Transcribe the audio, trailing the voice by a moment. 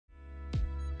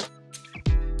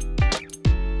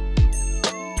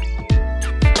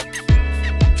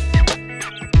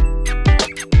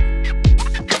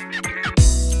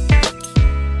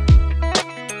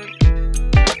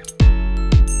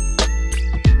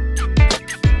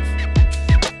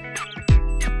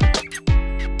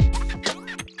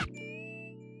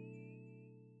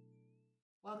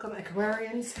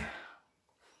Aquarians,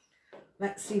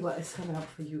 let's see what is coming up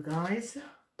for you guys.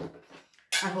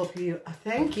 I hope you,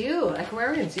 thank you,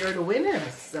 Aquarians, you're the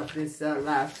winners of this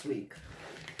last week.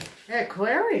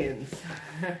 Aquarians.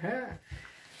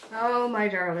 Oh, my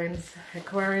darlings,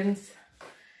 Aquarians,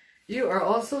 you are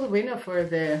also the winner for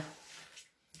the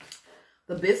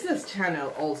business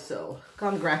channel also.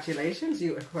 Congratulations,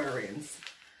 you Aquarians.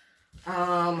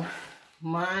 I'm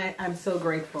so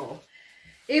grateful.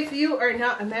 If you are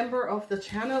not a member of the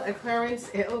channel,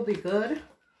 Aquarians, it will be good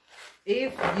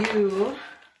if you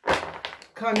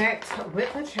connect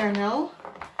with the channel,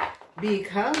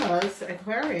 because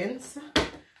Aquarians,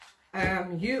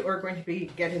 you are going to be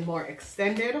getting more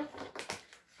extended.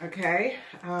 Okay,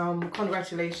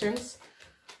 congratulations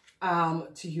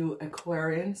to you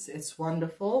Aquarians. It's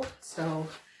wonderful. So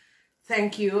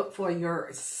thank you for your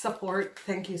support.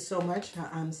 Thank you so much.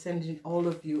 I'm sending all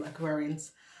of you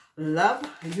Aquarians love.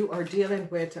 You are dealing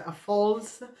with a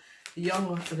false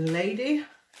young lady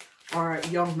or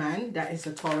young man that is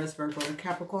a Taurus, Virgo, and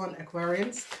Capricorn.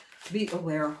 Aquarians, be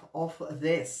aware of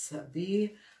this.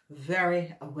 Be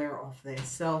very aware of this.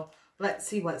 So let's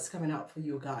see what's coming up for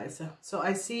you guys. So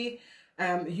I see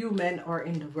you men are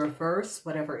in the reverse,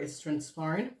 whatever is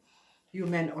transpiring. You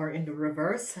men are in the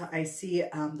reverse. I see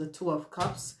the Two of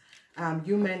Cups.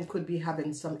 You men could be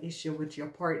having some issue with your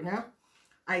partner.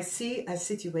 I see a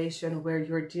situation where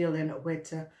you're dealing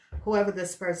with whoever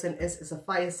this person is a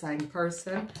fire sign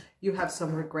person. You have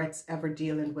some regrets ever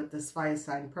dealing with this fire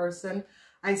sign person.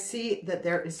 I see that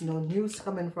there is no news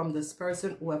coming from this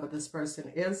person, whoever this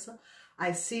person is.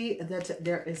 I see that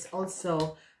there is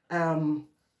also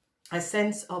a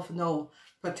sense of no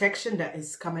protection that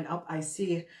is coming up. I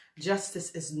see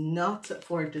justice is not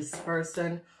for this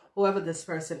person. Whoever this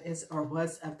person is or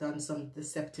was have done some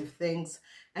deceptive things.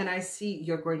 And I see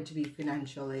you're going to be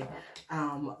financially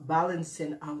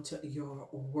balancing out your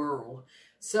world.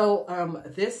 So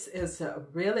this is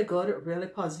really good, really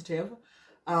positive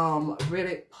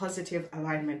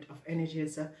alignment of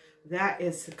energies that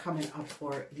is coming up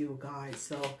for you guys.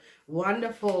 So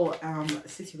wonderful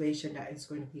situation that is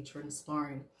going to be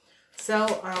transpiring. So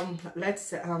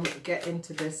let's get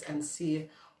into this and see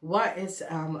what is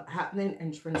happening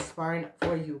and transpiring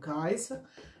for you guys,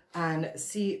 and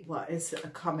see what is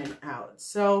coming out.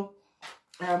 So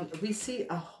we see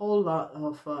a whole lot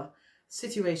of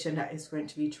situation that is going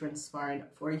to be transpiring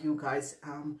for you guys,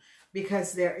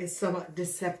 because there is some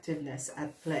deceptiveness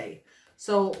at play.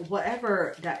 So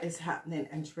whatever that is happening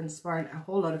and transpiring, a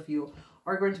whole lot of you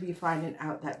are going to be finding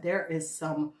out that there is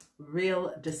some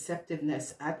real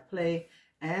deceptiveness at play,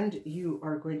 and you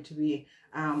are going to be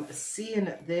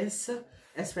seeing this,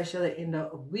 especially in the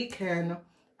weekend.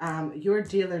 You're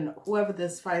dealing, whoever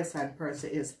this fire sign person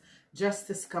is,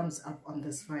 justice comes up on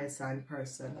this fire sign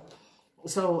person.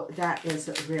 So that is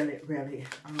really, really,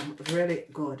 really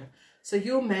good. So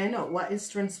you men, what is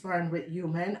transpiring with you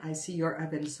men? I see you're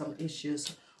having some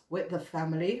issues with the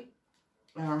family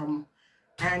and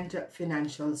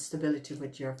financial stability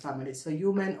with your family. So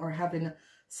you men are having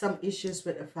some issues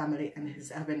with the family and is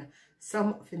having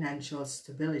some financial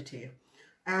stability.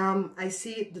 I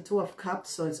see the Two of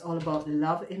Cups, so it's all about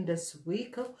love in this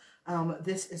week.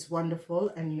 This is wonderful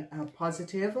and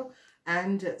positive.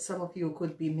 And some of you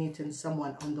could be meeting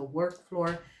someone on the work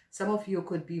floor. Some of you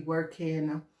could be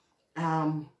working,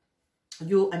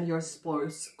 you and your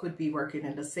spouse could be working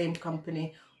in the same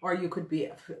company, or you could be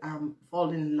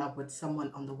falling in love with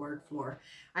someone on the work floor.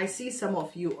 I see some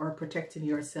of you are protecting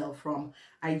yourself from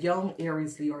a young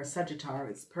Aries, Leo, or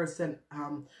Sagittarius person.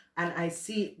 And I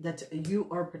see that you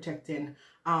are protecting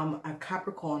a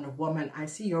Capricorn woman. I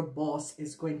see your boss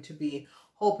is going to be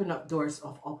opening up doors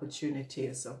of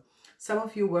opportunities. So some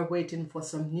of you were waiting for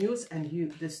some news, and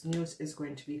this news is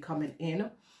going to be coming in.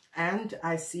 And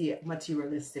I see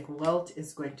materialistic wealth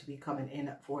is going to be coming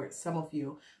in for some of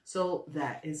you. So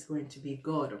that is going to be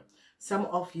good. Some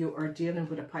of you are dealing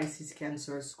with a Pisces,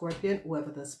 Cancer, Scorpion, whoever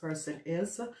this person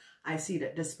is. I see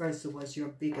that this person was your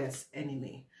biggest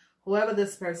enemy. Whoever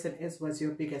this person is was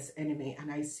your biggest enemy.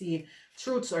 And I see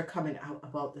truths are coming out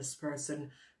about this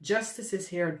person. Justice is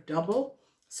here double.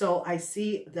 So I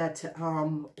see that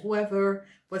whoever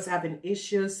was having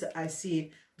issues, I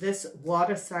see this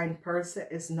water sign person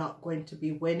is not going to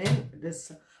be winning.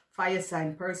 This fire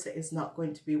sign person is not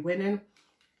going to be winning.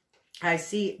 I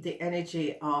see the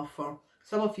energy of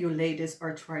some of you ladies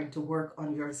are trying to work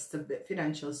on your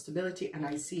financial stability, and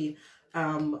I see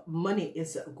money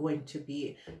is going to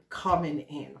be coming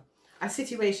in. A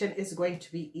situation is going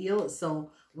to be healed.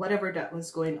 So whatever that was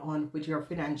going on with your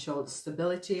financial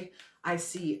stability, I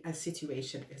see a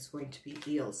situation is going to be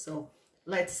healed. So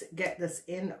let's get this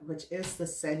in, which is the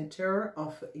center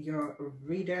of your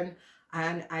reading.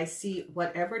 And I see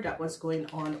whatever that was going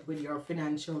on with your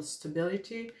financial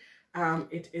stability,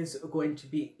 it is going to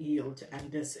be healed,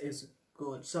 and this is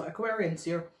good. So Aquarians,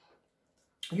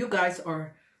 you guys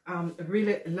are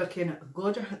really looking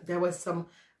good. There was some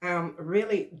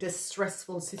really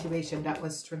distressful situation that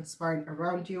was transpiring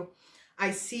around you.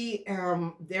 I see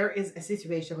there is a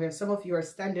situation where some of you are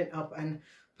standing up and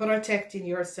protecting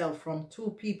yourself from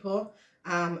two people,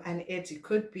 and it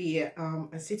could be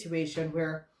a situation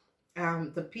where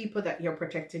the people that you're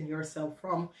protecting yourself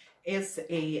from is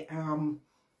a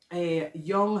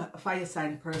young fire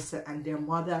sign person and their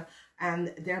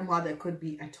mother could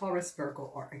be a Taurus,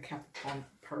 Virgo, or a Capricorn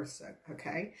person.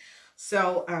 Okay,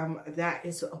 so that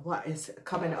is what is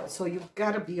coming up. So you've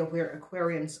got to be aware,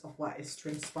 Aquarians, of what is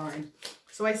transpiring.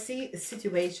 So I see a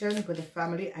situation with a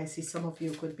family. I see some of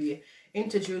you could be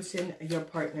introducing your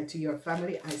partner to your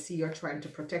family. I see you're trying to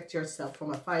protect yourself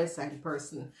from a fire sign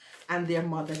person and their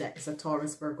mother that is a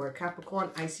Taurus, Virgo, or Capricorn.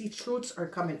 I see truths are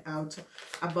coming out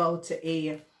about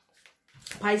a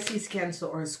Pisces, Cancer,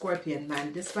 or Scorpion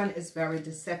man. This man is very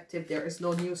deceptive. There is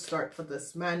no new start for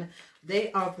this man.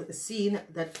 They have seen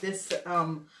that this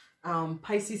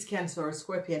Pisces, Cancer, or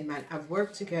Scorpion man have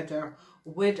worked together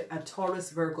with a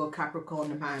Taurus, Virgo,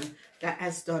 Capricorn man that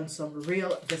has done some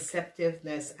real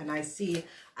deceptiveness, and I see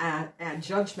a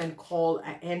judgment call,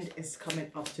 an end is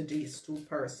coming up to these two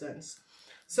persons.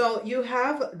 So you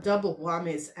have double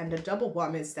whammies, and the double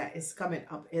whammies that is coming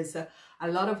up is a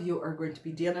lot of you are going to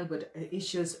be dealing with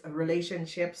issues,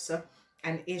 relationships,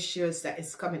 and issues that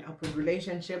is coming up with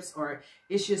relationships, or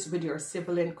issues with your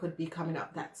sibling could be coming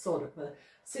up. That sort of a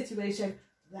situation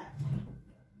that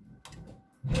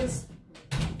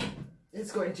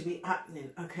is going to be happening.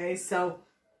 Okay, so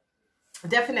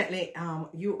definitely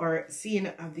you are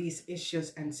seeing these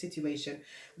issues and situation.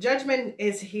 Judgment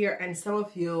is here, and some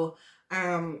of you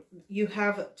you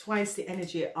have twice the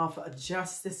energy of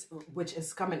justice, which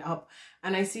is coming up,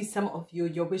 and I see some of you,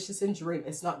 your wishes and dream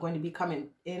is not going to be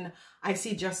coming in. I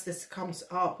see justice comes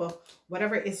up.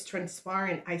 Whatever is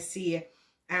transpiring, I see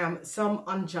some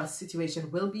unjust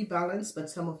situation will be balanced, but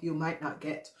some of you might not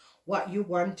get what you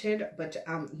wanted, but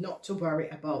not to worry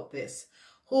about this.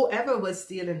 Whoever was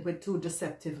dealing with two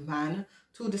deceptive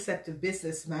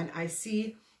businessmen, I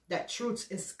see that truth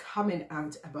is coming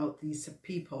out about these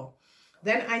people.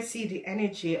 Then I see the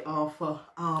energy of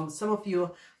some of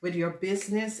you with your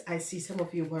business. I see some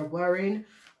of you were worrying,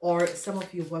 or some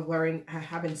of you were worrying,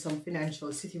 having some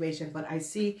financial situation. But I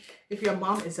see if your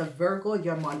mom is a Virgo,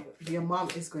 your mom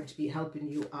is going to be helping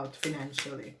you out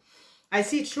financially. I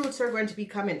see truths are going to be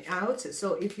coming out.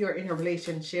 So if you're in a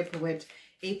relationship with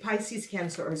a Pisces,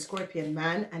 Cancer, or Scorpion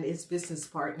man and his business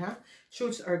partner,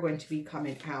 truths are going to be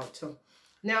coming out.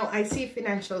 Now, I see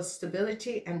financial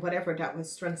stability, and whatever that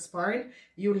was transpiring,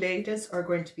 you ladies are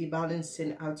going to be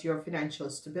balancing out your financial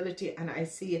stability, and I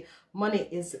see money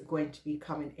is going to be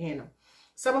coming in.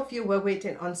 Some of you were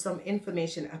waiting on some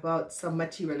information about some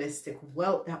materialistic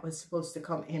wealth that was supposed to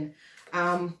come in.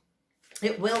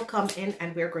 It will come in,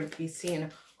 and we're going to be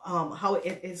seeing how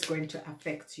it is going to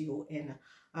affect you in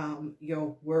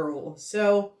your world.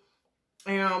 So,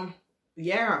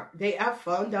 yeah, they have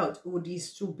found out who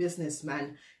these two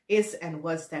businessmen is and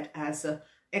was that has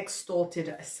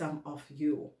extorted some of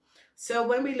you. So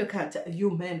when we look at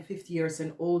you men 50 years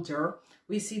and older,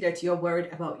 we see that you're worried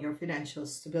about your financial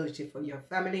stability for your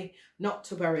family. Not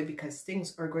to worry, because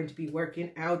things are going to be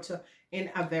working out in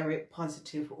a very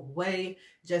positive way.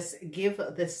 Just give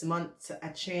this month a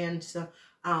chance.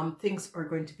 Things are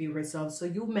going to be resolved. So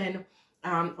you men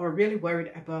are really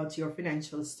worried about your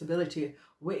financial stability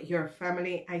with your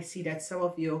family. I see that some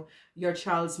of you, your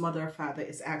child's mother or father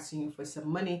is asking you for some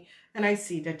money, and I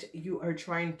see that you are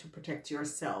trying to protect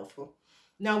yourself.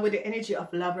 Now, with the energy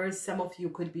of lovers, some of you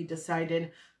could be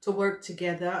deciding to work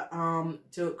together,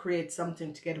 to create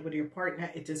something together with your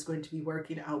partner. It is going to be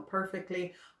working out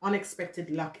perfectly. Unexpected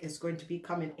luck is going to be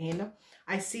coming in.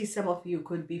 I see some of you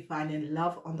could be finding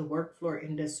love on the work floor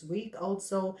in this week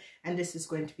also, and this is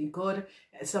going to be good.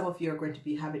 Some of you are going to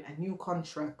be having a new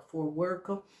contract for work.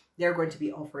 They're going to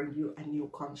be offering you a new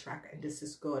contract, and this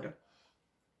is good.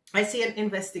 I see an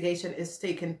investigation is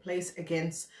taking place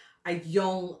against a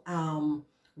young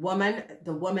woman.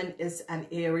 The woman is an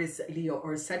Aries, Leo,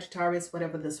 or Sagittarius.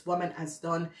 Whatever this woman has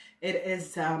done, it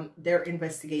is they're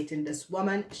investigating this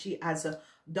woman. She has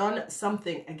done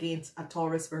something against a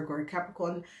Taurus, Virgo, or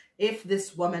Capricorn. If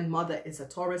this woman mother is a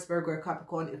Taurus, Virgo, or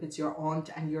Capricorn, if it's your aunt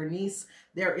and your niece,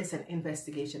 there is an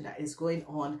investigation that is going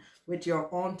on with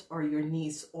your aunt or your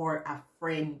niece or a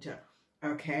friend.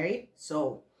 Okay,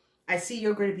 so I see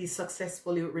you're going to be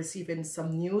successfully receiving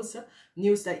some news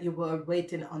that you were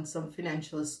waiting on, some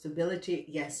financial stability.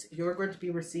 Yes, you're going to be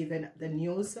receiving the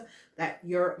news that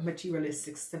your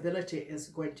materialistic stability is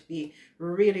going to be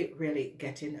really, really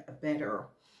getting better.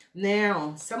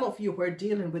 Now, some of you were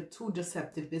dealing with two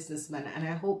deceptive businessmen, and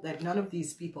I hope that none of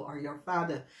these people are your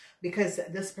father, because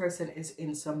this person is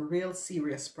in some real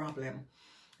serious problem.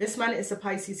 This man is a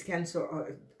Pisces, Cancer,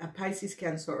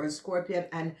 or a Scorpion,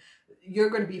 and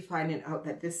you're going to be finding out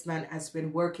that this man has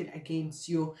been working against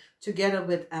you together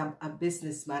with a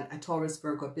businessman, a Taurus,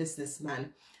 Virgo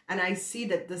businessman. And I see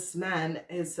that this man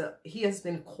is, he has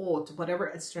been caught, whatever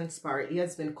has transpired, he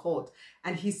has been caught,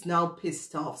 and he's now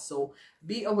pissed off. So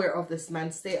be aware of this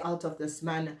man, stay out of this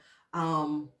man.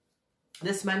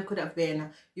 This man could have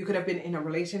been, you could have been in a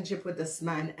relationship with this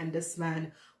man, and this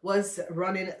man was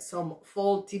running some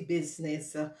faulty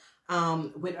business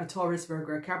with a Taurus,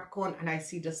 Virgo, Capricorn, and I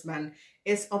see this man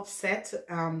is upset.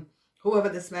 Whoever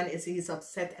this man is, he's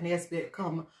upset, and he has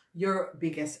become your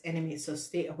biggest enemy. So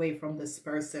stay away from this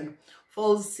person.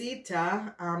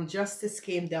 Falsita, justice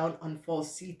came down on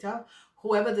Falsita.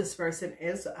 Whoever this person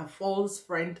is, a false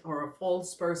friend or a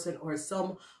false person or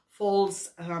some false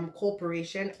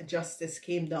corporation, justice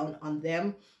came down on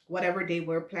them. Whatever they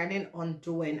were planning on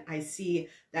doing, I see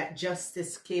that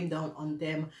justice came down on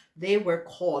them. They were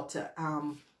caught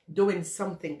doing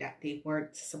something that they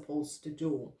weren't supposed to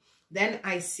do. Then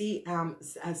I see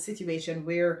a situation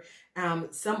where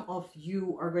some of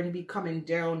you are going to be coming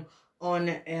down on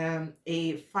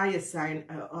a fire sign,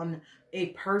 on a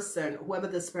person, whoever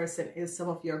this person is. Some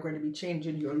of you are going to be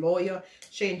changing your lawyer,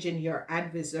 changing your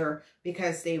advisor,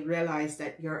 because they realize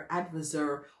that your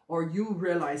advisor, or you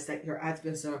realize that your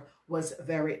advisor was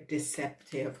very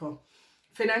deceptive.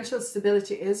 Financial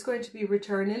stability is going to be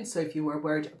returning. So if you were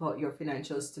worried about your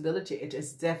financial stability, it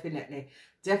is definitely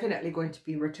going to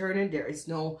be returning. There is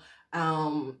no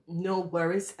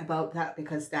worries about that,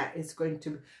 because that is going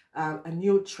to a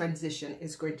new transition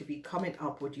is going to be coming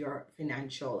up with your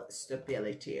financial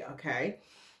stability. Okay,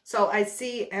 so I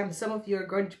see some of you are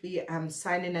going to be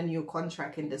signing a new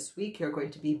contract in this week. You're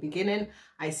going to be beginning.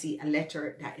 I see a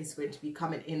letter that is going to be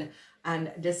coming in,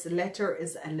 and this letter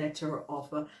is a letter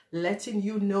of letting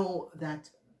you know that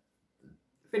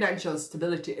financial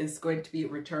stability is going to be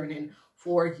returning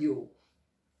for you.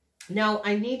 Now,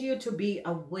 I need you to be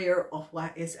aware of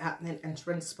what is happening and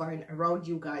transpiring around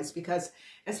you guys, because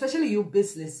especially you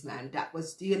businessman that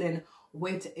was dealing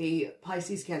with a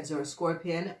Pisces, Cancer, or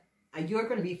Scorpion, you're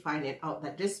going to be finding out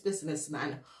that this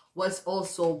businessman was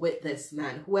also with this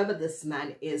man. Whoever this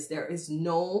man is, there is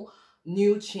no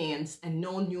new chance and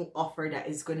no new offer that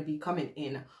is going to be coming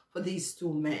in for these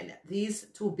two men. These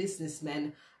two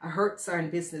businessmen, a Earth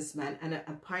sign businessman and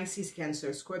a Pisces,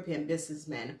 Cancer, Scorpion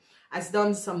businessman, has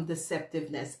done some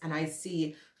deceptiveness, and I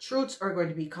see truths are going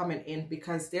to be coming in,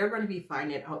 because they're going to be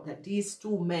finding out that these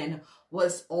two men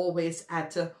was always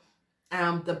at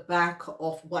the back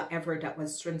of whatever that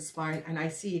was transpiring. And I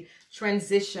see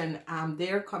transition,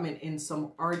 they're coming in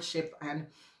some hardship, and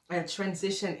a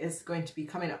transition is going to be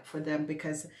coming up for them,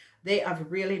 because they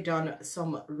have really done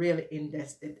some real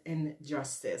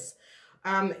injustice.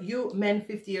 You men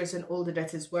 50 years and older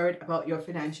that is worried about your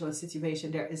financial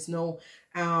situation, there is no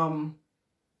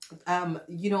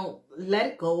you know, let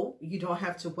it go. You don't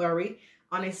have to worry.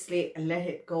 Honestly, let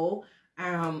it go.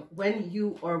 When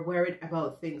you are worried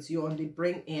about things, you only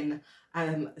bring in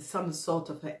some sort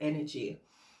of energy.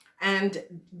 And,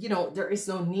 you know, there is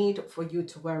no need for you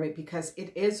to worry, because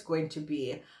it is going to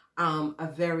be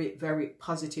a very, very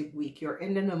positive week. You're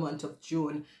ending the month of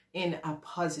June in a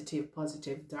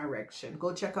positive direction.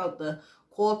 Go check out the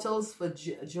quarters for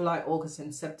July, August,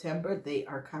 and September. They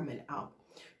are coming up.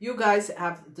 You guys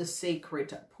have the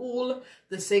sacred pool.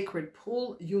 The sacred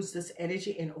pool, use this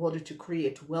energy in order to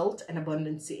create wealth and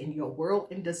abundance in your world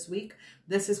in this week.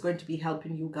 This is going to be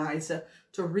helping you guys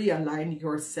to realign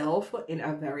yourself in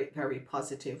a very, very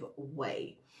positive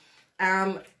way.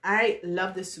 I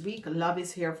love this week. Love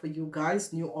is here for you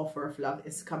guys. New offer of love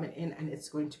is coming in, and it's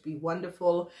going to be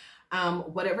wonderful.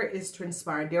 Whatever is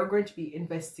transpiring, they're going to be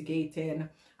investigating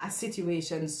a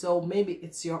situation. So maybe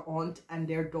it's your aunt and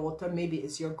their daughter, maybe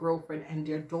it's your girlfriend and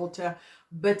their daughter.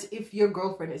 But if your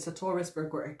girlfriend is a Taurus,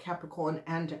 Virgo, or a Capricorn,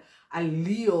 and a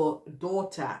Leo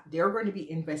daughter, they're going to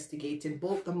be investigating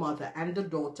both the mother and the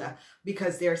daughter,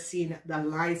 because they're seeing the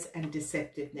lies and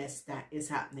deceptiveness that is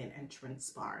happening and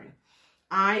transpiring.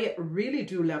 I really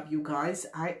do love you guys.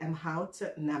 I am out.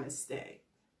 Namaste.